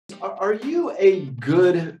Are you a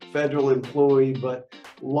good federal employee but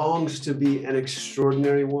longs to be an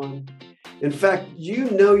extraordinary one? In fact, you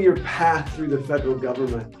know your path through the federal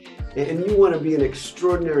government and you want to be an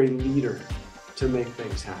extraordinary leader to make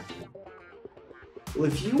things happen. Well,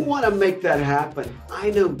 if you want to make that happen, I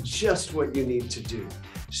know just what you need to do.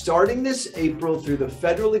 Starting this April through the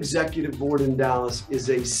Federal Executive Board in Dallas is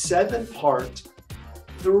a 7-part,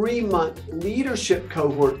 3-month leadership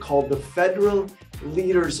cohort called the Federal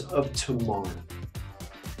Leaders of Tomorrow.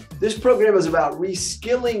 This program is about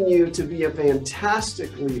reskilling you to be a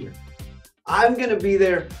fantastic leader. I'm going to be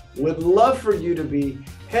there, would love for you to be.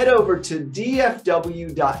 Head over to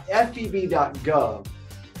dfw.feb.gov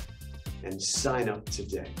and sign up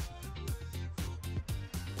today.